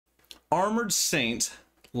Armored Saint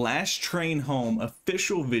Last Train Home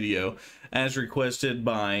official video as requested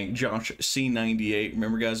by Josh C98.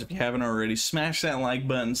 Remember, guys, if you haven't already, smash that like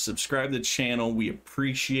button, subscribe to the channel. We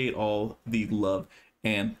appreciate all the love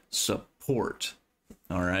and support.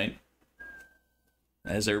 All right.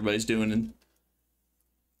 As everybody's doing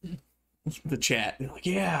in the chat, they're like,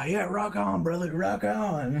 yeah, rock on, brother, rock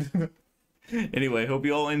on. Anyway, hope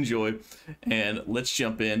you all enjoy, and let's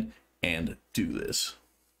jump in and do this.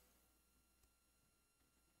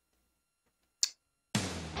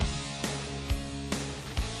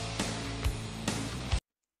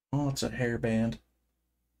 Oh, it's a hairband.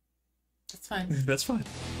 That's fine. That's fine.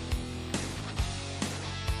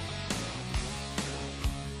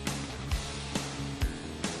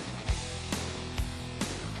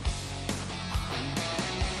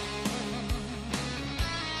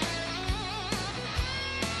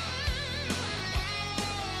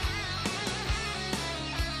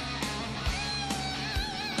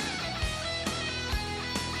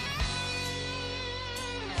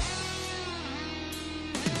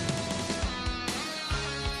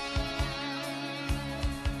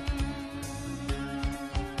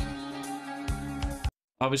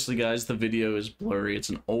 Obviously, guys, the video is blurry. It's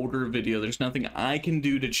an older video. There's nothing I can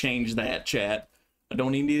do to change that, chat. I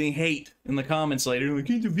don't need any hate in the comments later. Like,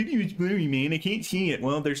 the video is blurry, man. I can't see it.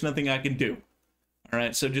 Well, there's nothing I can do. All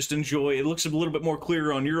right, so just enjoy. It looks a little bit more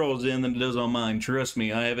clear on your all's end than it does on mine. Trust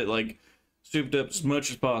me, I have it, like, souped up as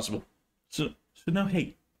much as possible. So no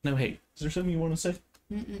hate. No hate. Is there something you want to say?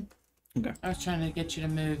 Mm-mm. Okay. I was trying to get you to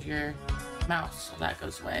move your mouse so that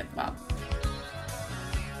goes away, Bob.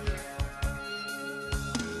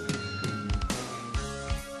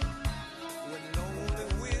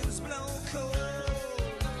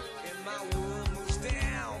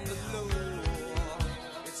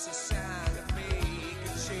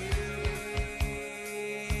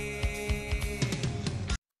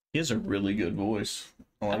 He has a really good voice.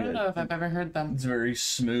 I don't know if I've ever heard them. It's very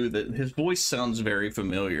smooth. His voice sounds very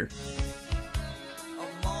familiar.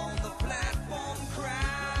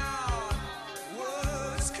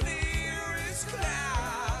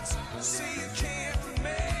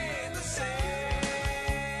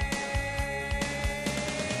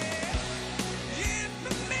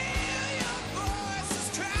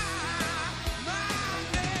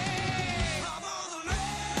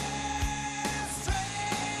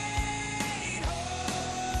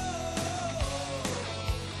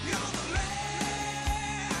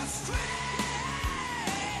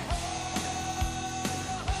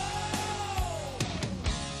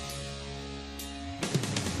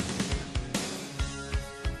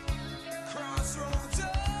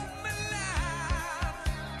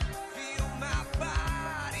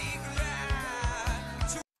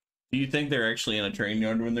 Do you think they're actually in a train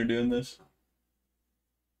yard when they're doing this?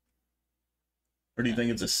 Or do you think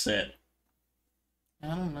it's a set? I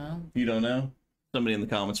don't know. You don't know? Somebody in the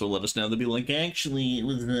comments will let us know. They'll be like, actually, it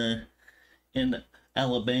was in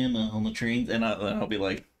Alabama on the trains. And I'll be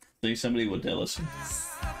like, see, somebody will tell us.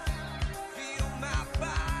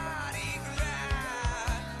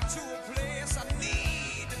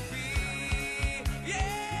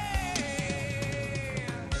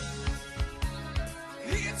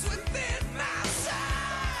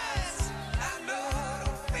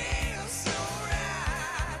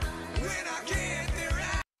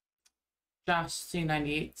 Josh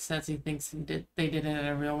C98 says he thinks they did it in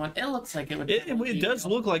a real one. It looks like it would. It does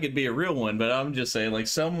look like it'd be a real one, but I'm just saying, like,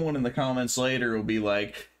 someone in the comments later will be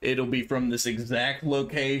like, it'll be from this exact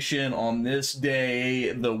location on this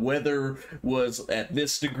day. The weather was at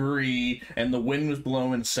this degree, and the wind was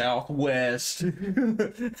blowing southwest.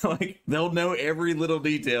 Like, they'll know every little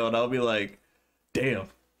detail, and I'll be like, damn,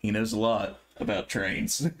 he knows a lot about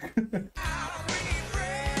trains.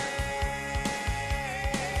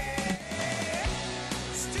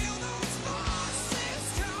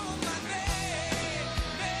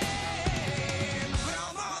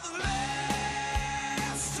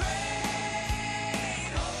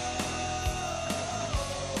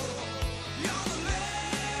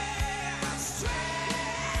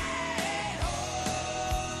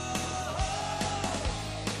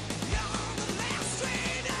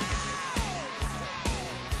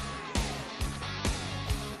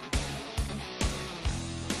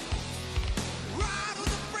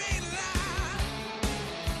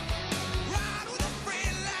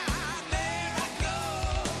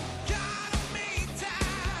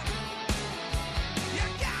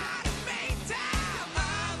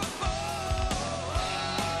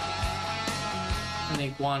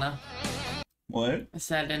 Iguana. What? I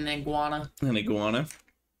said an iguana. An iguana?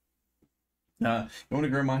 You want to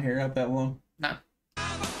grow my hair out that long? No.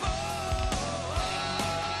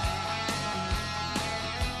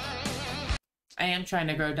 I am trying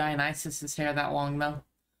to grow Dionysus's hair that long, though.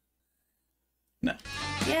 No.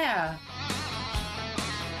 Yeah.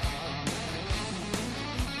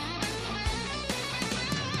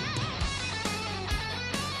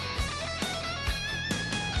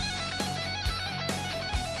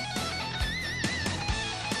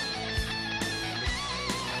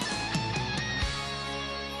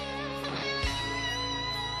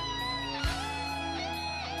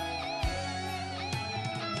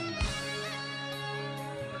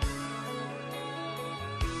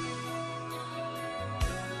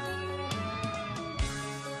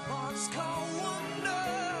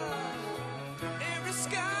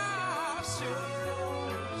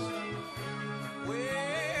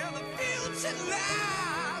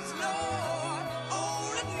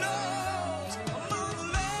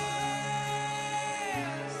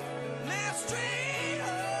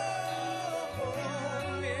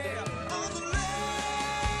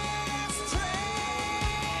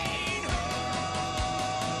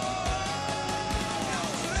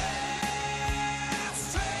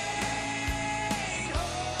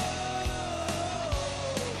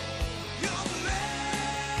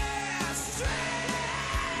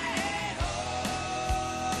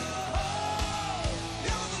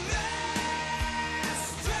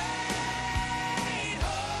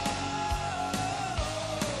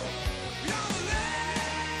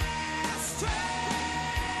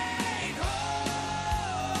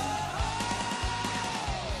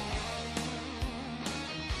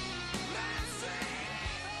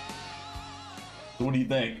 What do you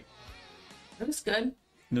think? It was good.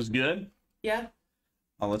 It was good? Yeah.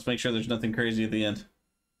 Oh, let's make sure there's nothing crazy at the end.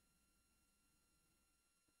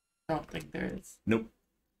 I don't think there is. Nope.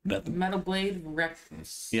 Nothing. Metal Blade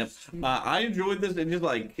Rex. Yep. I enjoyed this. It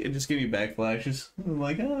just gave me back flashes. I'm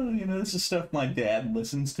like, oh, you know, this is stuff my dad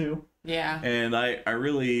listens to. Yeah. And I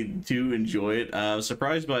really do enjoy it. I was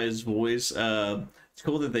surprised by his voice. It's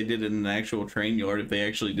cool that they did it in an actual train yard. If they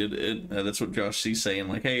actually did it, that's what Josh C's saying.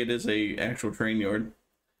 Like, hey, it is a actual train yard.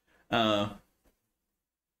 It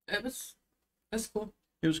was cool.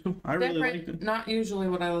 It was cool. I really liked it. Not usually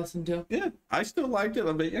what I listen to. Yeah, I still liked it.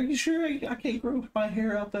 I'm like, are you sure I can't grow my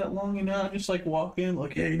hair out that long? You know, I just like walk in,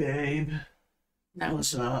 like, hey, babe. No.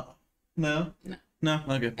 What's up? No? No. No?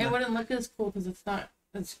 Okay. It wouldn't look as cool because it's not.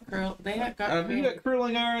 It's curl. They have got. You got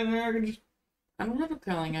curling iron there. I don't have a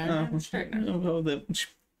curling iron. I have a straightener.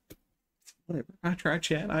 Whatever. I tried,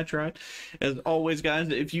 chat. I tried. As always, guys,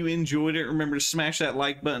 if you enjoyed it, remember to smash that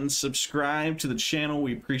like button, subscribe to the channel.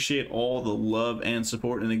 We appreciate all the love and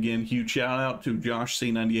support. And again, huge shout out to Josh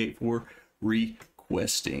C98 for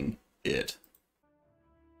requesting it.